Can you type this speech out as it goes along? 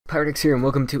Pyrex here, and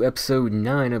welcome to episode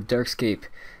 9 of DarkScape.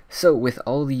 So, with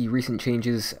all the recent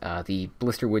changes, the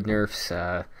Blisterwood nerfs,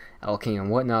 alking and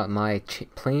whatnot, my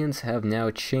plans have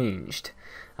now changed.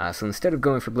 So instead of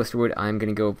going for Blisterwood, I'm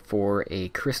going to go for a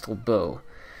Crystal Bow.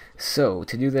 So,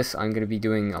 to do this, I'm going to be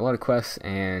doing a lot of quests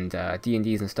and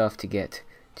D&Ds and stuff to get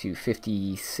to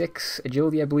 56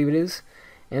 agility, I believe it is.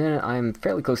 And then I'm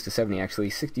fairly close to 70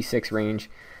 actually, 66 range.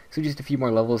 So just a few more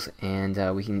levels, and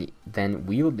we can then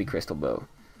wield the Crystal Bow.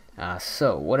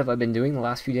 So, what have I been doing the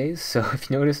last few days? So, if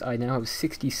you notice, I now have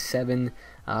 67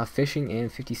 fishing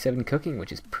and 57 cooking,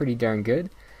 which is pretty darn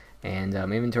good. And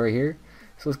my inventory here.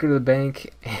 So, let's go to the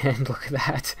bank, and look at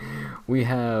that. We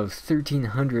have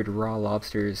 1,300 raw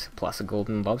lobsters plus a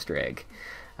golden lobster egg.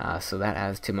 So, that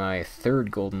adds to my third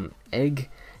golden egg,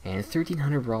 and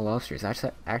 1,300 raw lobsters. That's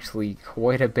actually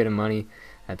quite a bit of money.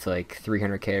 That's like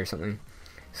 300k or something.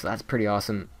 So, that's pretty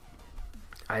awesome.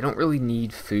 I don't really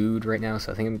need food right now,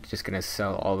 so I think I'm just going to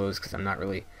sell all those because I'm not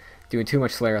really doing too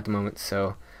much Slayer at the moment.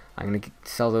 So I'm going to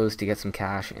sell those to get some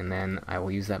cash, and then I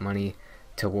will use that money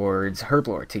towards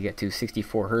Herblore to get to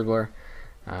 64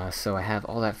 Herblore. So I have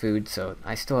all that food, so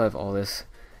I still have all this.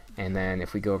 And then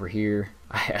if we go over here,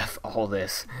 I have all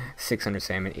this, 600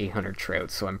 salmon, 800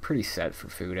 trout, so I'm pretty set for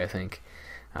food, I think.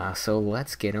 So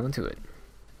let's get on to it.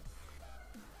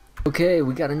 Okay,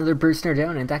 we got another bird snare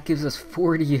down, and that gives us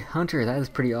 40 hunter. That is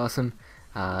pretty awesome.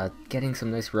 Getting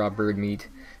some nice raw bird meat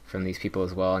from these people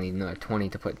as well. I need another 20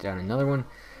 to put down another one.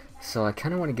 So I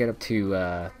kind of want to get up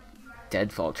to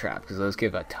Deadfall Trap, because those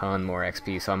give a ton more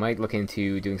XP. So I might look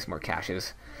into doing some more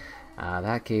caches.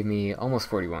 That gave me almost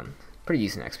 41. Pretty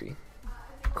decent XP.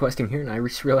 Questing here, and I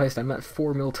just realized I'm at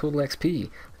 4 mil total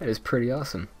XP. That is pretty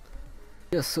awesome.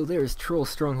 Yes, so there's Troll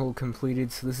Stronghold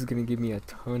completed, so this is going to give me a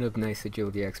ton of nice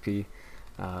agility XP.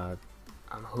 I'm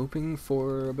hoping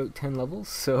for about 10 levels,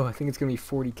 so I think it's going to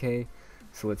be 40k.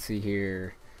 So let's see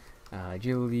here,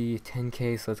 agility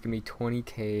 10k, so that's going to be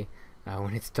 20k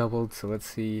when it's doubled. So let's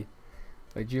see,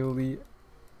 agility,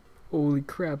 holy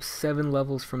crap, 7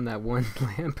 levels from that one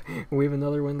lamp. We have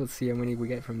another one, let's see how many we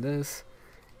get from this,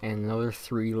 and another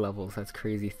 3 levels. That's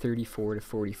crazy, 34 to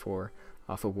 44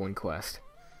 off of one quest.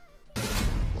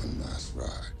 One last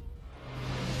ride.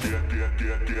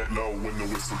 Get low when the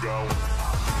whistle goes.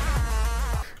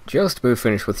 Just about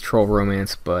finished with Troll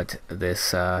Romance, but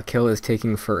this kill is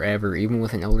taking forever, even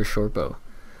with an Elder Shortbow.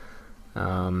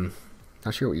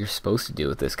 Not sure what you're supposed to do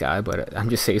with this guy, but I'm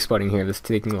just safe spotting here. This is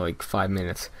taking like 5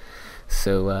 minutes.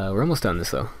 So we're almost done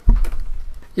this though.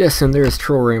 Yes, and there's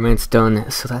Troll Romance done.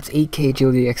 So that's 8k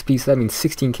agility XP, so that means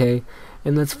 16k.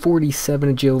 And that's 47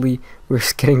 agility. We're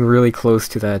getting really close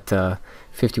to that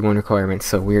 51 requirement,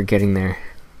 so we're getting there.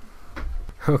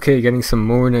 Okay, getting some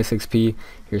more nice XP.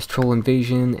 Here's Troll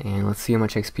Invasion, and let's see how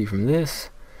much XP from this.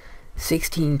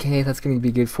 16k, that's going to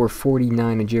be good for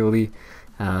 49 agility.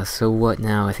 So what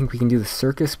now? I think we can do the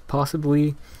circus,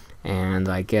 possibly. And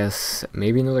I guess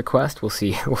maybe another quest. We'll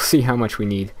see. We'll see how much we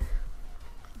need.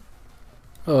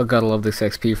 Oh, gotta love this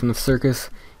XP from the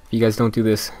circus. If you guys don't do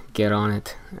this, get on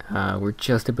it. We're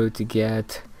just about to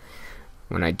get,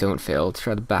 when I don't fail, let's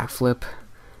try the backflip.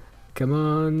 Come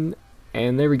on.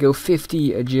 And there we go,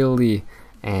 50 agility.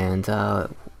 And I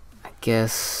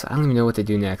guess, I don't even know what to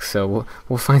do next, so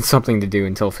we'll find something to do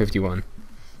until 51.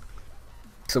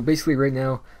 So basically right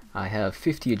now, I have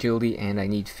 50 agility and I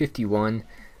need 51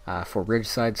 for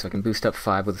Ridgeside, so I can boost up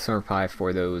 5 with the Summer Pie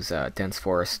for those dense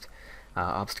forest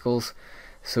obstacles.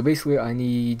 So basically I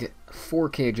need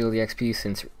 4k agility XP,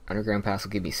 since Underground Pass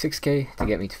will give me 6k to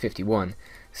get me to 51.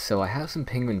 So I have some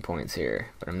penguin points here,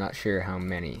 but I'm not sure how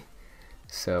many.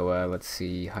 So let's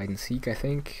see, hide and seek, I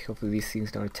think. Hopefully these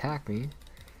things don't attack me.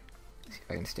 Let's see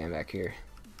if I can stand back here.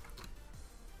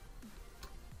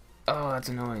 Oh, that's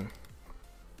annoying.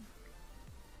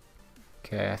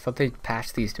 Okay, I thought they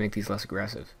patched these to make these less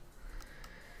aggressive.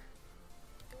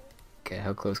 Okay,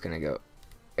 how close can I go?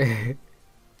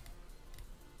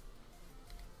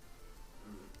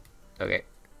 Okay.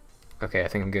 Okay, I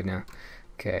think I'm good now.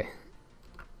 Okay.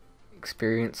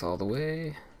 Experience all the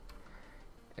way.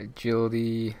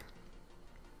 Agility.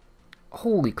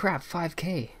 Holy crap,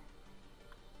 5k.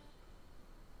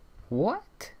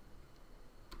 What?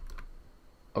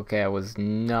 Okay, I was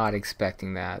not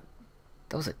expecting that.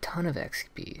 That was a ton of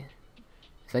XP.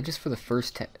 Is that just for the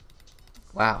first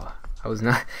Wow. I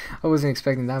wasn't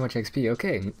expecting that much XP.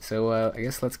 Okay, so I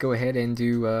guess let's go ahead and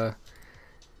do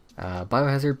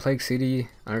Biohazard, Plague City,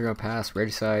 Underground Pass,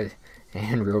 Regicide,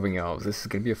 and Roving Elves. This is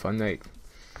gonna be a fun night.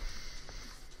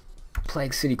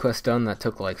 Plague City quest done. That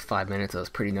took like 5 minutes. That was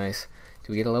pretty nice.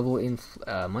 Do we get a level in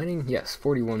mining? Yes,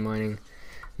 41 mining.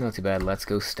 Not too bad. Let's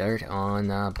go start on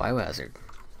Biohazard.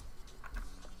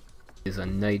 is a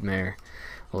nightmare,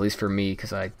 well, at least for me,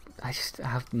 because I just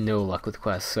have no luck with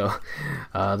quests. So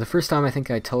the first time I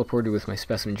think I teleported with my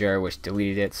specimen jar, which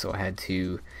deleted it, so I had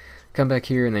to come back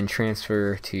here and then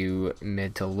transfer to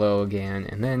mid to low again,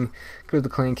 and then go to the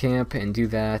clan camp and do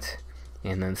that.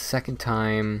 And then second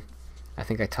time I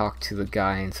think I talked to the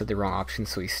guy and said the wrong option,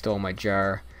 so he stole my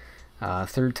jar.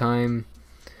 Third time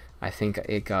I think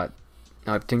it got,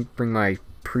 I didn't bring my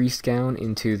priest gown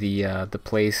into the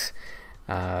place,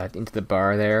 into the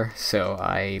bar there, so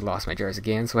I lost my jars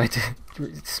again, so I had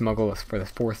to smuggle for the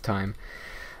fourth time.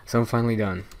 So I'm finally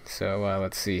done. So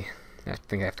let's see, I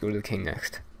think I have to go to the king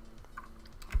next.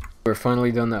 We're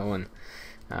finally done that one.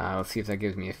 Let's see if that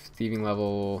gives me a thieving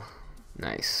level.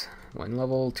 Nice. 1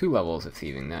 level, 2 levels of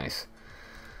thieving. Nice.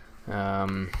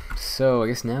 So I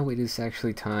guess now it is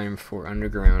actually time for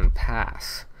Underground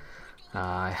Pass.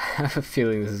 I have a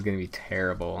feeling this is going to be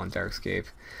terrible on DarkScape,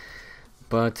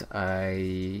 but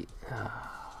I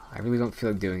really don't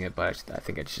feel like doing it, but I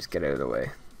think I should just get out of the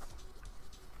way.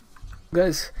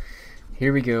 Guys,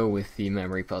 here we go with the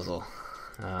memory puzzle.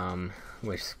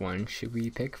 Which one should we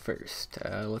pick first?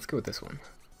 Let's go with this one.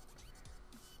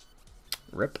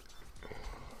 Rip.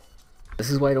 This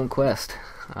is why I don't quest.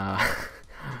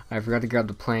 I forgot to grab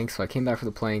the plank, so I came back for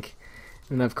the plank,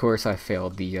 and of course I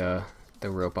failed the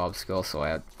rope obstacle, so I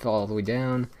had to fall all the way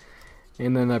down,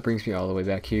 and then that brings me all the way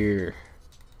back here.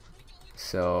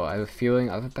 So I have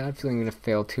a bad feeling I'm gonna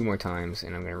fail 2 more times,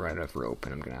 and I'm gonna run out of rope,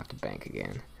 and I'm gonna have to bank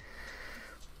again.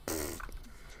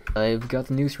 I've got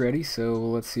the noose ready, so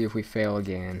let's see if we fail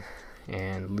again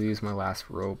and lose my last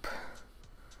rope.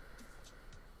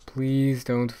 Please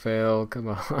don't fail, come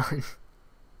on.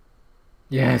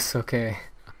 Yes, okay.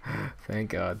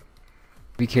 Thank God.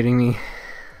 Are you kidding me?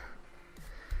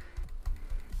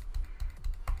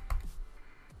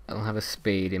 I don't have a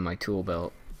spade in my tool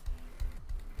belt.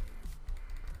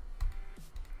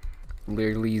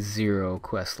 Literally 0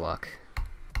 quest luck.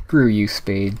 Screw you,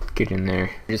 spade. Get in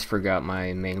there. I just forgot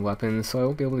my main weapon, so I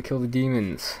won't be able to kill the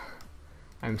demons.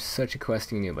 I'm such a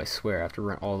questing noob, I swear. I have to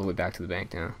run all the way back to the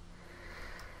bank now.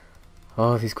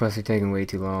 Oh, these quests are taking way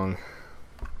too long.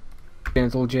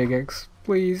 Gentle Jagex,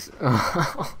 please.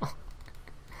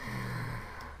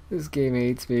 This game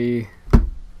hates me.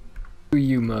 Who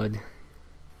you, mud?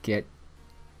 Get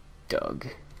dug.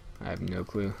 I have no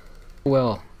clue.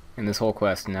 Well, in this whole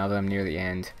quest, now that I'm near the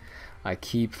end, I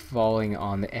keep falling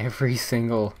on every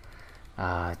single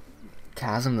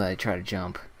chasm that I try to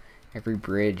jump. Every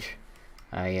bridge.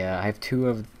 I have 2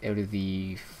 out of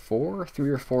the 3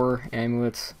 or 4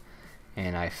 amulets,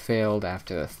 and I failed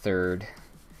after the 3rd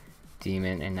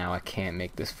demon, and now I can't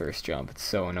make this first jump. It's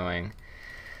so annoying.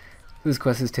 This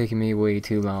quest is taking me way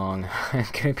too long. I'm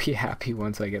gonna be happy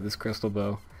once I get this crystal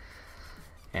bow,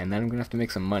 and then I'm gonna have to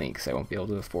make some money because I won't be able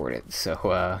to afford it.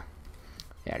 So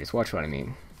yeah, just watch what I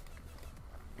mean.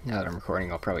 Now that I'm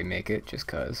recording, I'll probably make it just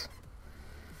cause.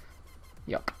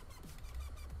 Yup.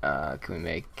 Can we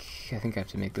make, I think I have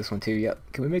to make this one too.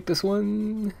 Yep. Can we make this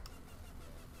one?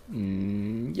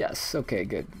 Yes. Okay,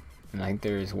 good. And I think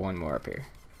there's one more up here.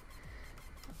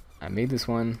 I made this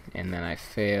one, and then I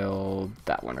failed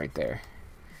that one right there.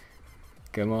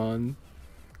 Come on.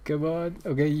 Come on.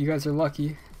 Okay, you guys are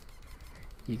lucky.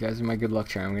 You guys are my good luck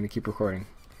charm. I'm going to keep recording.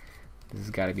 This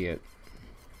has got to be it.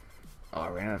 Oh, I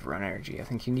ran out of run energy. I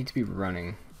think you need to be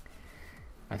running.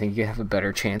 I think you have a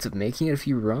better chance of making it if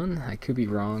you run. I could be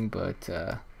wrong, but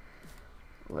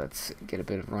let's get a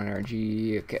bit of run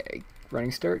energy. Okay,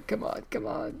 running start. Come on, come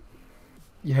on.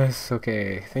 Yes,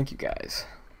 okay. Thank you guys.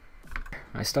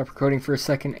 I stop recording for a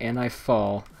second and I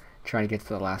fall trying to get to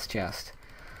the last chest.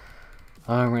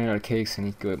 I ran out of cakes. I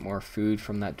need to go get more food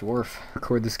from that dwarf.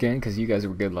 Record this again because you guys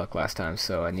were good luck last time,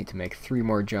 so I need to make 3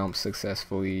 more jumps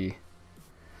successfully.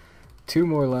 2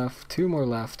 more left, 2 more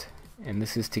left, and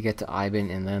this is to get to Iban,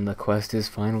 and then the quest is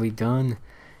finally done,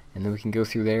 and then we can go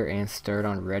through there and start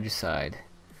on Regicide.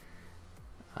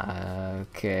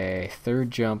 Okay, 3rd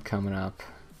jump coming up.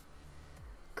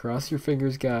 Cross your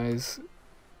fingers, guys.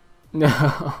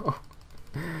 No.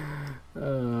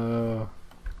 Oh.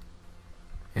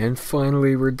 And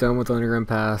finally we're done with Underground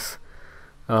Pass.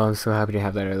 Oh, I'm so happy to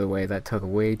have that out of the way. That took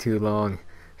way too long.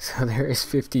 So there is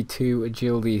 52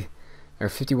 agility, or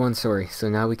 51, sorry. So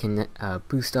now we can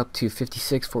boost up to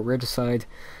 56 for Regicide.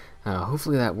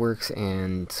 Hopefully that works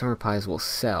and Summer Pies will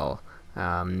sell.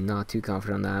 Not too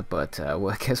confident on that, but well,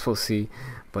 I guess we'll see.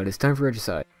 But it's time for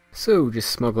Regicide. So just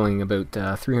smuggling about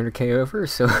 300k over,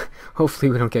 so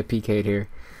hopefully we don't get PK'd here.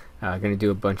 Gonna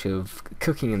do a bunch of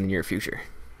cooking in the near future.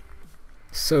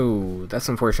 So that's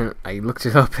unfortunate. I looked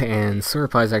it up and Summer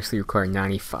Pies actually require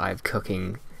 95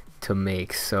 cooking to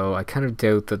make, so I kind of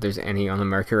doubt that there's any on the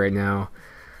market right now.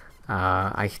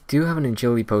 I do have an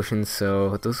agility potion,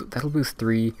 so that'll boost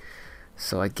 3.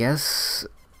 So I guess,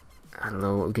 I don't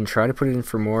know, we can try to put it in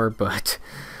for more, but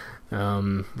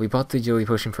we bought the agility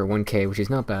potion for 1k, which is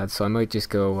not bad, so I might just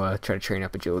go try to train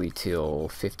up agility till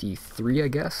 53, I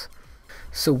guess.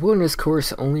 So wilderness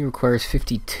course only requires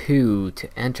 52 to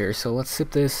enter, so let's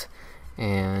sip this,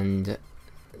 and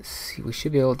see, we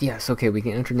should be able to, yes, okay, we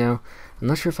can enter now. I'm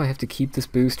not sure if I have to keep this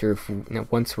boost, or if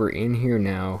once we're in here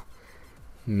now,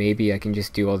 maybe I can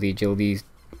just do all the agility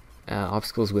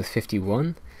obstacles with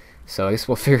 51. So I guess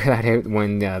we'll figure that out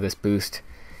when this boost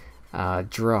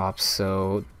drops.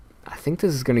 So I think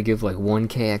this is going to give like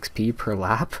 1k XP per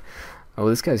lap. Oh,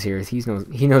 this guy's here.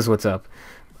 He knows what's up.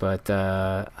 But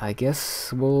I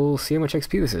guess we'll see how much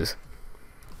XP this is.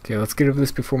 Okay, let's get over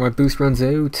this before my boost runs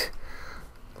out.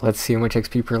 Let's see how much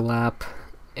XP per lap.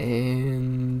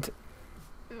 And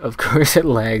of course it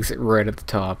lags right at the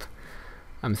top.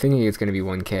 I'm thinking it's going to be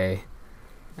 1k.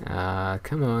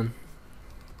 Come on.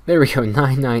 There we go,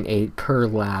 998 per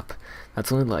lap.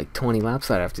 That's only like 20 laps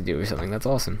I'd have to do or something. That's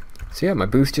awesome. So yeah, my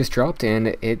boost just dropped,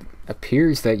 and it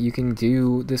appears that you can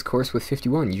do this course with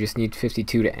 51. You just need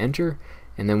 52 to enter,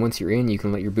 and then once you're in, you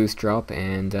can let your boost drop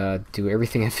and do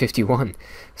everything at 51.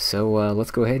 So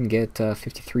let's go ahead and get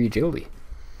 53 agility.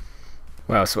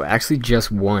 Wow, so I actually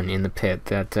just won in the pit.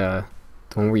 That the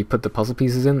one where you put the puzzle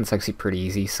pieces in, it's actually pretty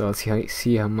easy. So let's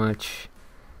see how much.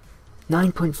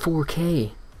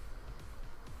 9.4k.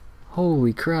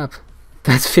 Holy crap.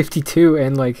 That's 52,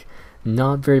 and like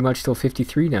not very much till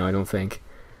 53 now, I don't think.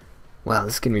 Wow,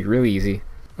 this is gonna be really easy.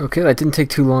 Okay, that didn't take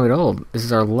too long at all. This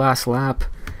is our last lap,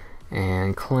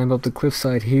 and climb up the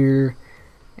cliffside here,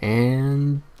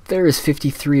 and there is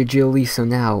 53 agility, so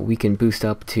now we can boost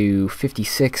up to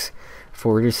 56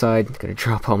 forwarder side. Gonna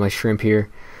drop all my shrimp here.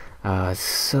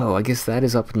 So I guess that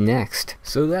is up next.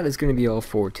 So that is going to be all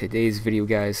for today's video,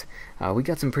 guys. We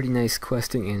got some pretty nice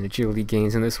questing and agility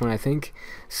gains in this one, I think.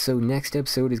 So next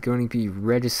episode is going to be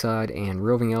Regicide and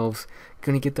Roving Elves.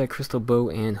 Going to get that crystal bow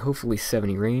and hopefully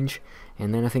 70 range.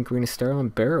 And then I think we're going to start on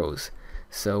Barrows.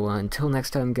 So until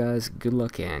next time, guys, good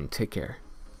luck and take care.